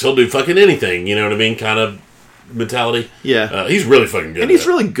just works. He'll do fucking anything, you know what I mean? Kind of mentality. Yeah. He's really fucking good. And he's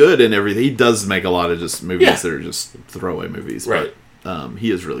really good in everything. He does make a lot of just movies that are just throwaway movies. Right. But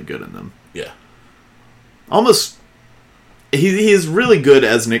he is really good in them. Yeah. Almost... He is really good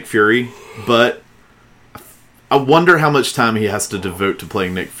as Nick Fury, but I wonder how much time he has to devote to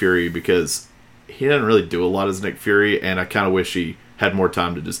playing Nick Fury, because he doesn't really do a lot as Nick Fury, and I kind of wish he had more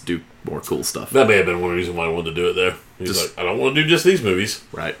time to just do more cool stuff. That may have been one reason why I wanted to do it, though. He's like, I don't want to do just these movies.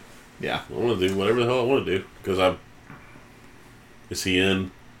 Right. Yeah. I want to do whatever the hell I want to do. Because Is he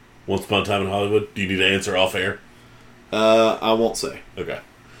in Once Upon a Time in Hollywood? Do you need to answer off air? I won't say. Okay.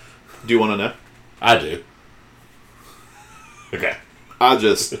 Do you want to know? I do. Okay. I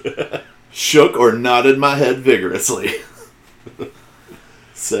just shook or nodded my head vigorously.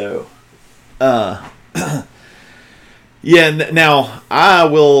 So, yeah, now, I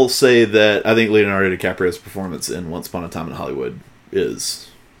will say that I think Leonardo DiCaprio's performance in Once Upon a Time in Hollywood is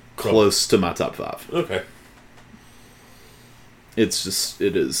close to my top 5. Okay. It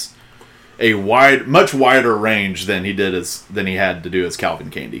is a much wider range than he had to do as Calvin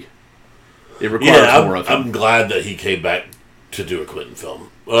Candy. It requires more of him. I'm glad that he came back to do a Quentin film.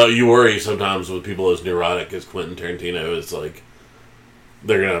 You worry sometimes with people as neurotic as Quentin Tarantino. It's like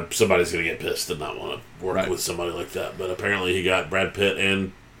somebody's gonna get pissed and not want to work with somebody like that. But apparently he got Brad Pitt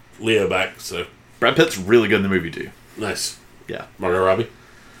and Leo back. So Brad Pitt's really good in the movie too. Nice. Yeah. Margot Robbie.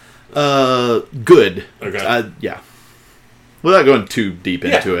 Good. Okay. Yeah. Without going too deep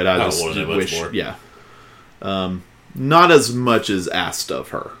into it, I don't just want to know much more. Yeah. Not as much as asked of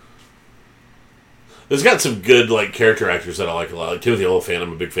her. There's got some good character actors that I like a lot. Like Timothy Olyphant,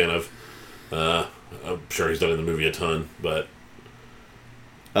 I'm a big fan of. I'm sure he's done in the movie a ton, but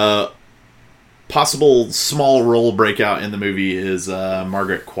possible small role breakout in the movie is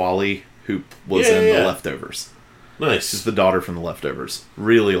Margaret Qualley, who was in The Leftovers. Nice. She's the daughter from The Leftovers.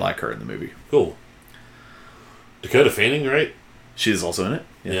 Really like her in the movie. Cool. Dakota Fanning, right? She's also in it.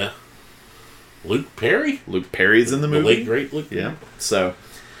 Yeah. Luke Perry? Luke Perry's in the movie. The late great Luke Perry. Yeah. So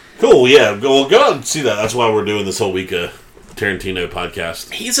cool, yeah. Go out and see that. That's why we're doing this whole week Tarantino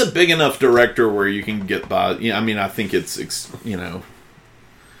podcast. He's a big enough director where you can get by. I mean, I think it's I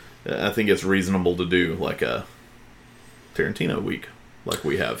think it's reasonable to do like a Tarantino week, like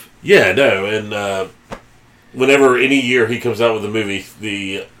we have. Yeah, no, and whenever any year he comes out with a movie,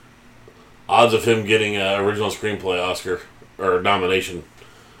 the odds of him getting an original screenplay Oscar or nomination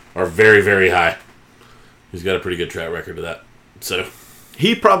are very, very high. He's got a pretty good track record of that. So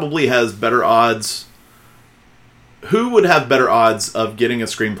he probably has better odds. Who would have better odds of getting a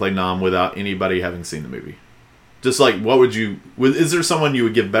screenplay nom without anybody having seen the movie? Just like, what would you... Is there someone you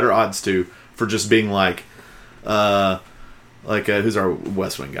would give better odds to for just being like... who's our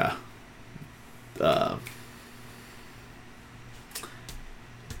West Wing guy?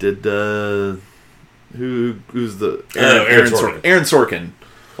 Who's the... Aaron Sorkin. Aaron Sorkin.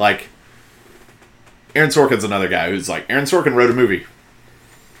 Like, Aaron Sorkin's another guy who's like, Aaron Sorkin wrote a movie.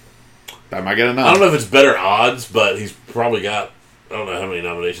 That might get a nom. I don't know if it's better odds, but he's probably got... I don't know how many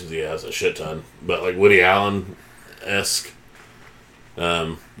nominations he has. A shit ton. But like Woody Allen-esque.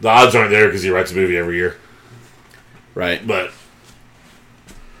 The odds aren't there because he writes a movie every year. Right. But...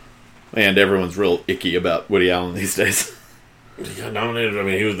 And everyone's real icky about Woody Allen these days. He got nominated. I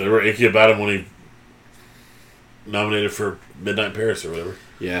mean, they were icky about him when he nominated for Midnight in Paris or whatever.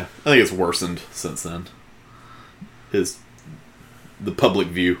 Yeah. I think it's worsened since then. The public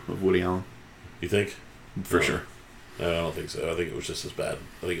view of Woody Allen. You think? For sure. No, I don't think so. I think it was just as bad.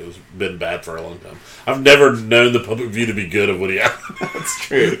 I think it was been bad for a long time. I've never known the public view to be good of Woody Allen. That's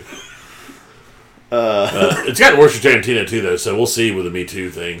true. It's gotten worse for Tarantino too, though. So we'll see with the Me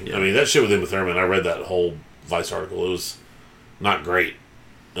Too thing. Yeah. I mean, that shit with Uma Thurman. I read that whole Vice article. It was not great,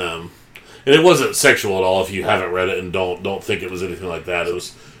 and it wasn't sexual at all. If you haven't read it and don't think it was anything like that, it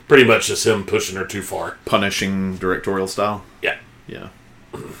was pretty much just him pushing her too far, punishing directorial style. Yeah.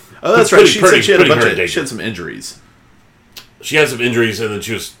 Oh, that's right. She said she had some injuries. She had some injuries, and then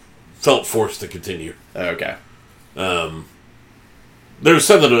she felt forced to continue. Okay. There was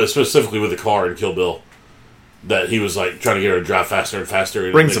something specifically with the car in Kill Bill that he was like trying to get her to drive faster and faster,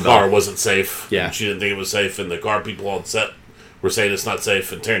 and the car wasn't safe. Yeah. And she didn't think it was safe, and the car people on set were saying it's not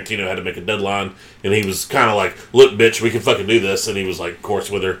safe, and Tarantino had to make a deadline, and he was kind of like, "Look, bitch, we can fucking do this," and he was like, of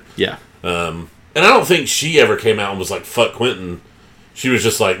course, with her. Yeah. And I don't think she ever came out and was like, "Fuck Quentin." She was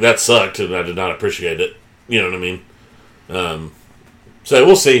just like, "That sucked," and I did not appreciate it. You know what I mean? So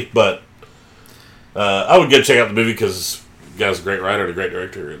we'll see, but I would go check out the movie because the guy's a great writer and a great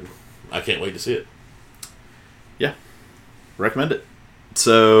director, and I can't wait to see it. Yeah. Recommend it.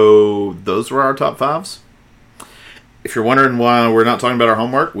 So those were our top 5s. If you're wondering why we're not talking about our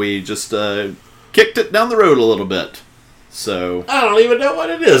homework, we just kicked it down the road a little bit. So I don't even know what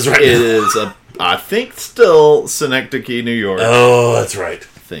it is right now. It is, I think, still Synecdoche, New York. Oh, that's right.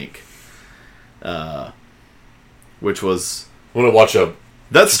 I think. Which was... I want to watch a...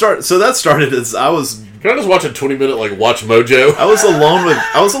 So that started as I was... Can I just watch a 20-minute, Watch Mojo? I was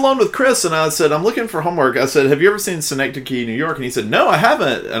alone with Chris, and I said, I'm looking for homework. I said, have you ever seen Synecdoche, New York? And he said, no, I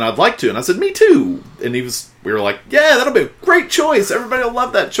haven't, and I'd like to. And I said, me too. And we were like, yeah, that'll be a great choice. Everybody will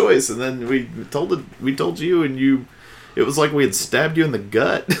love that choice. And then we told you, and it was like we had stabbed you in the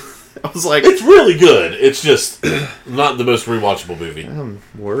gut. I was like... It's really good. It's just not the most rewatchable movie. I'm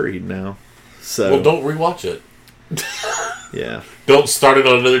worried now. So Well, don't rewatch it. Yeah. Don't start it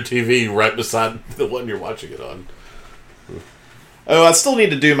on another TV right beside the one you're watching it on. Oh, I still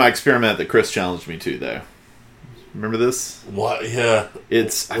need to do my experiment that Chris challenged me to, though. Remember this? What? Yeah. What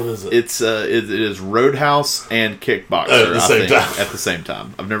is it? It is Roadhouse and Kickboxer At the same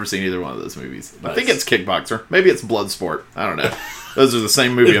time. I've never seen either one of those movies. Nice. I think it's Kickboxer. Maybe it's Bloodsport. I don't know. Those are the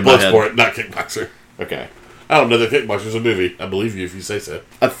same movie in my head. Bloodsport, not Kickboxer. Okay. I don't know that Kickboxer's a movie. I believe you if you say so.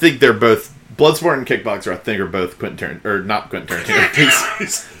 I think they're both... Bloodsport and Kickboxer, I think, are both Quentin Tarantino... Or not Quentin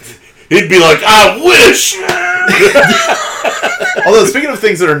Tarantino. He'd be like, I wish! Although, speaking of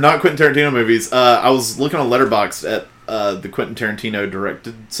things that are not Quentin Tarantino movies, I was looking on Letterboxd at the Quentin Tarantino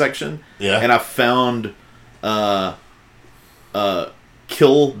directed section. Yeah. And I found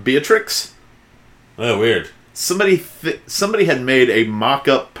Kill Beatrix. Oh, weird. Somebody had made a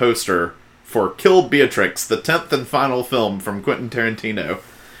mock-up poster for Kill Beatrix, the 10th and final film from Quentin Tarantino,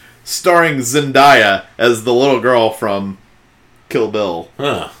 starring Zendaya as the little girl from Kill Bill.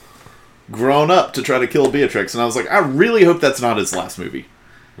 Huh. Grown up to try to kill Beatrix. And I was like, I really hope that's not his last movie.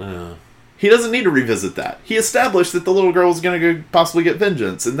 He doesn't need to revisit that. He established that the little girl was going to go possibly get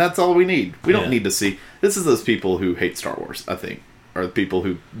vengeance, and that's all we need. We don't need to see... This is those people who hate Star Wars, I think. Are the people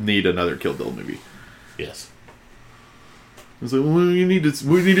who need another Kill Bill movie. Yes. It's like, well, we needed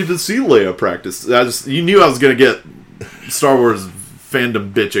to see Leia practice. You knew I was going to get Star Wars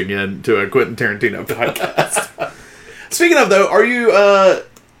fandom bitching into a Quentin Tarantino podcast. Speaking of, though, are you...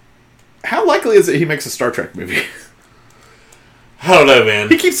 how likely is it he makes a Star Trek movie? I don't know, man.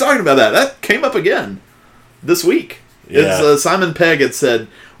 He keeps talking about that. That came up again this week. Yeah. Simon Pegg had said,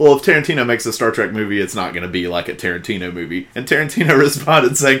 well, if Tarantino makes a Star Trek movie, it's not going to be like a Tarantino movie. And Tarantino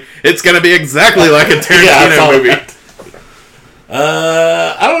responded saying, it's going to be exactly like a Tarantino movie.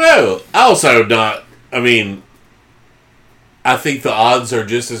 I don't know. I also not... I mean, I think the odds are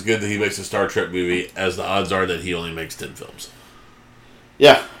just as good that he makes a Star Trek movie as the odds are that he only makes 10 films.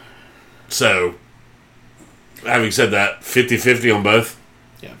 Yeah. So, having said that, 50-50 on both?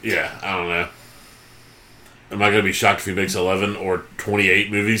 Yeah. Yeah, I don't know. Am I going to be shocked if he makes 11 or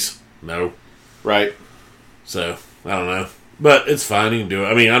 28 movies? No. Right. So, I don't know. But it's fine, he can do it.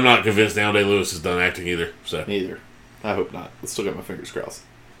 I mean, I'm not convinced Daniel Day-Lewis is done acting either. So. Neither. I hope not. I still got my fingers crossed.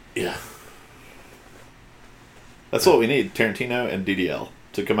 Yeah. That's what we need, Tarantino and DDL,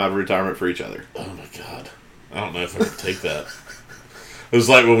 to come out of retirement for each other. Oh my god. I don't know if I could take that. It was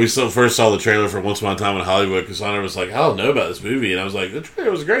like when we first saw the trailer for Once Upon a Time in Hollywood, Cassandra was like, I don't know about this movie. And I was like, the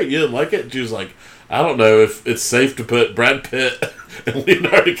trailer was great. You didn't like it? And she was like, I don't know if it's safe to put Brad Pitt and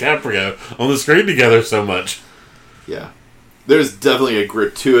Leonardo DiCaprio on the screen together so much. Yeah. There's definitely a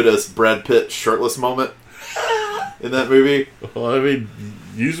gratuitous Brad Pitt shirtless moment in that movie. Well, I mean,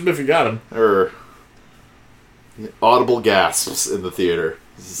 use them if you got them. Or audible gasps in the theater.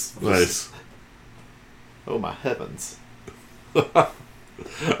 Nice. Oh my heavens.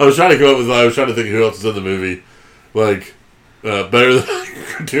 I was trying to think of who else is in the movie. Like, better than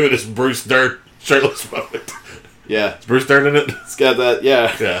gratuitous Bruce Dern shirtless moment. Yeah. Is Bruce Dern in it? It's got that,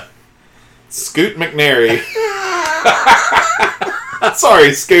 yeah. Yeah. Scoot McNairy.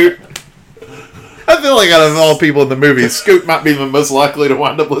 Sorry, Scoot. I feel like out of all people in the movie, Scoot might be the most likely to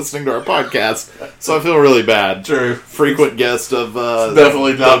wind up listening to our podcast. So I feel really bad. True. Frequent guest of...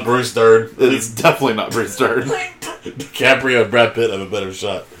 definitely not Bruce Dern. It's definitely not Bruce Dern. DiCaprio and Brad Pitt have a better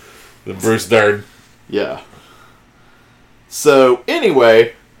shot than Bruce Dern. Yeah. So,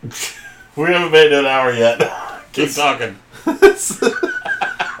 anyway... We haven't made it an hour yet. Keep talking.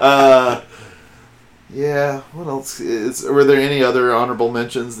 Yeah, what else? Were there any other honorable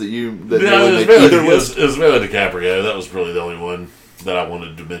mentions that you... That Yeah, really it made either list? was really DiCaprio. That was really the only one that I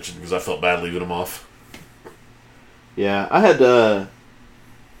wanted to mention because I felt bad leaving him off. Yeah, I had...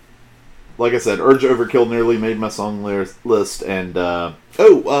 like I said, Urge Overkill nearly made my song list, and...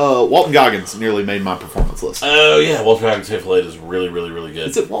 Walton Goggins nearly made my performance list. Oh, yeah. Walter Goggins' Hateful Eight is really, really, really good.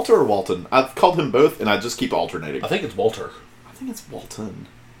 Is it Walter or Walton? I've called him both, and I just keep alternating. I think it's Walter. I think it's Walton.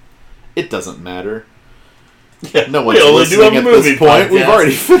 It doesn't matter. Yeah, No one's only do listening a at movie this point. podcast. We've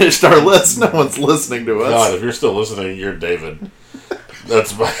already finished our list. No one's listening to us. God, if you're still listening, you're David.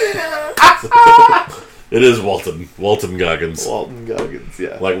 That's my... It is Walton. Walton Goggins. Walton Goggins,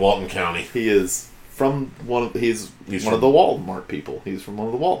 yeah. Like Walton County. He is from he's one of the Walmart people. He's from one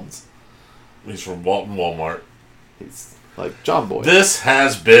of the Waltons. He's from Walton Walmart. He's like John Boy. This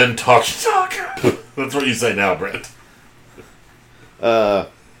has been Talkie Talk. That's what you say now, Brent. Let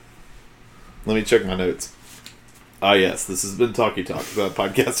me check my notes. Ah, yes, this has been Talkie Talk, the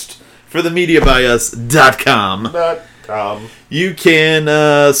podcast for the mediabyus.com. You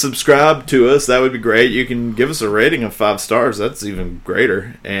can subscribe to us. That would be great. You can give us a rating of 5 stars. That's even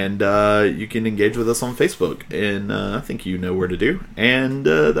greater. And you can engage with us on Facebook. And I think you know where to do. And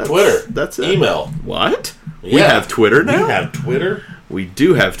that's Twitter. That's it. Email. What? Yeah. We have Twitter now? We have Twitter. We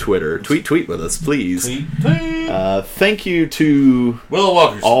do have Twitter. Tweet with us, please. Tweet. Thank you to Willow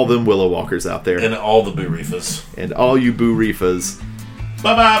Walkers. all them Willow Walkers out there. And all the Boo Reefas. And all you Boo Reefas.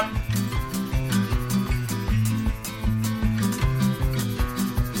 Bye-bye.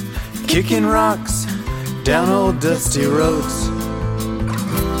 Kicking rocks down old dusty roads,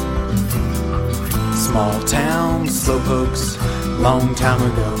 small town slowpokes, long time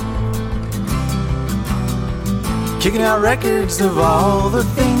ago. Kicking out records of all the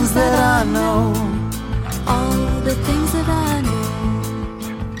things that I know.